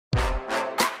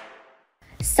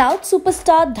South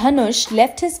superstar Dhanush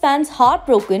left his fans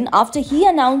heartbroken after he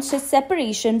announced his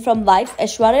separation from wife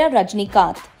Aishwaryaa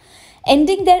Rajinikanth,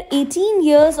 ending their 18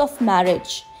 years of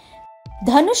marriage.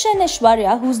 Dhanush and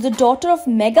Aishwaryaa, who's the daughter of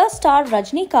mega star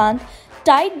Rajinikanth,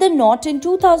 tied the knot in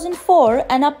 2004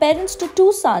 and are parents to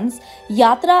two sons,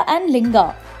 Yatra and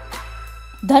Linga.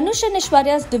 Dhanush and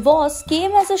Aishwarya's divorce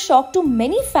came as a shock to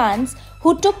many fans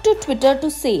who took to Twitter to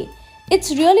say,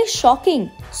 "It's really shocking,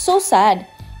 so sad,"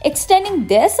 extending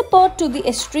their support to the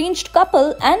estranged couple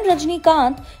and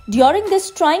Rajinikanth during this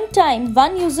trying time.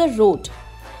 One user wrote,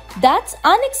 "That's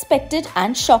unexpected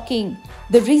and shocking.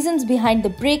 The reasons behind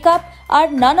the breakup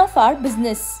are none of our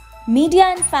business. Media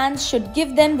and fans should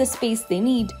give them the space they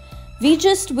need. We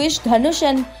just wish Dhanush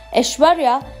and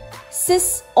Aishwaryaa sis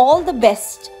all the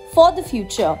best for the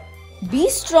future. Be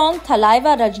strong,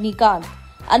 Thalaiva Rajinikanth."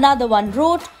 Another one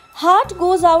wrote, "Heart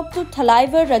goes out to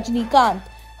Thalaiva Rajinikanth.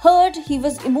 Heard he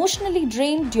was emotionally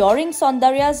drained during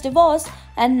Saundarya's divorce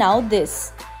and now this.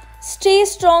 Stay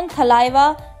strong, Thalaiva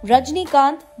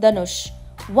Rajinikanth Dhanush."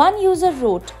 One user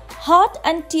wrote, "Heart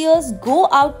and tears go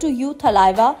out to you,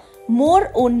 Thalaiva. More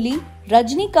only,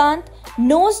 Rajinikanth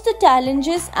knows the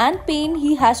challenges and pain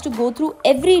he has to go through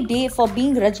every day for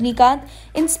being Rajinikanth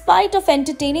in spite of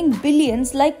entertaining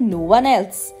billions like no one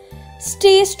else.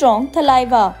 Stay strong,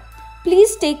 Thalaiva.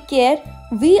 Please take care.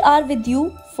 We are with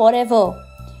you forever."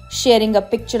 Sharing a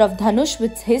picture of Dhanush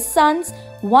with his sons,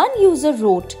 one user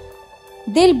wrote,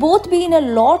 "They'll both be in a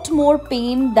lot more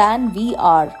pain than we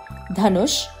are,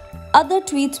 Dhanush." Other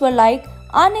tweets were like,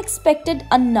 "Unexpected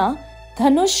Anna,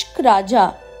 Dhanushk Raja,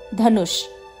 Dhanush.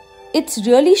 It's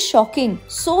really shocking,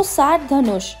 so sad,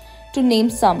 Dhanush," to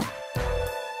name some.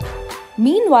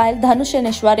 Meanwhile, Dhanush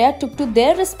and Aishwaryaa took to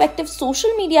their respective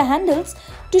social media handles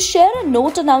to share a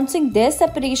note announcing their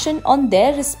separation on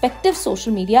their respective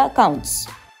social media accounts.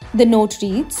 The note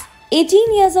reads, "18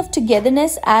 years of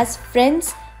togetherness as friends,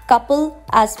 couple,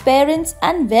 as parents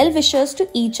and well-wishers to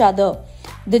each other.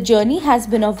 The journey has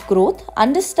been of growth,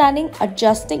 understanding,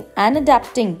 adjusting and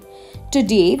adapting.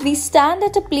 Today, we stand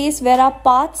at a place where our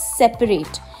paths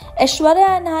separate. Aishwaryaa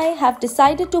and I have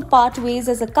decided to part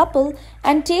ways as a couple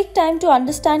and take time to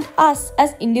understand us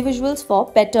as individuals for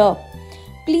better.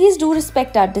 Please do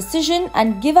respect our decision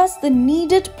and give us the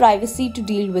needed privacy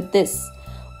to deal with this.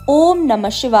 Om Namah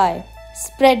Shivaya.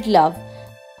 Spread love."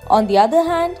 On the other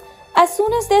hand, as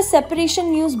soon as their separation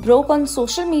news broke on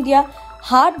social media,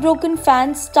 heartbroken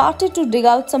fans started to dig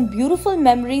out some beautiful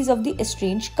memories of the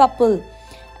estranged couple.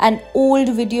 An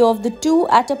old video of the two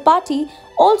at a party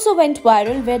also went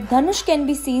viral where Dhanush can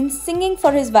be seen singing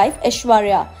for his wife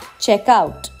Aishwaryaa. Check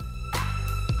out.